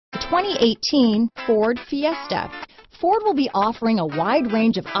2018 Ford Fiesta. Ford will be offering a wide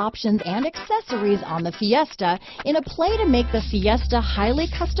range of options and accessories on the Fiesta in a play to make the Fiesta highly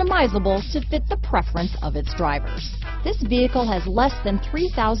customizable to fit the preference of its drivers. This vehicle has less than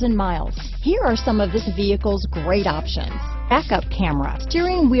 3,000 miles. Here are some of this vehicle's great options: backup camera,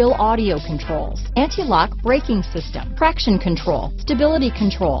 steering wheel audio controls, anti-lock braking system, traction control, stability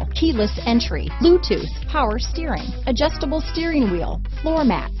control, keyless entry, Bluetooth, power steering, adjustable steering wheel, floor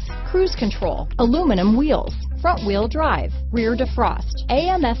mats, cruise control, aluminum wheels, front wheel drive, rear defrost,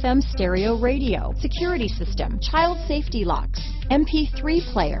 AM/FM stereo radio, security system, child safety locks, MP3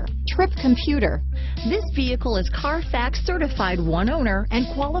 player, trip computer. This vehicle is Carfax certified one owner and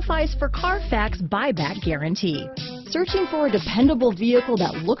qualifies for Carfax buyback guarantee. Searching for a dependable vehicle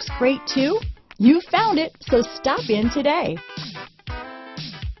that looks great too? You found it, so stop in today.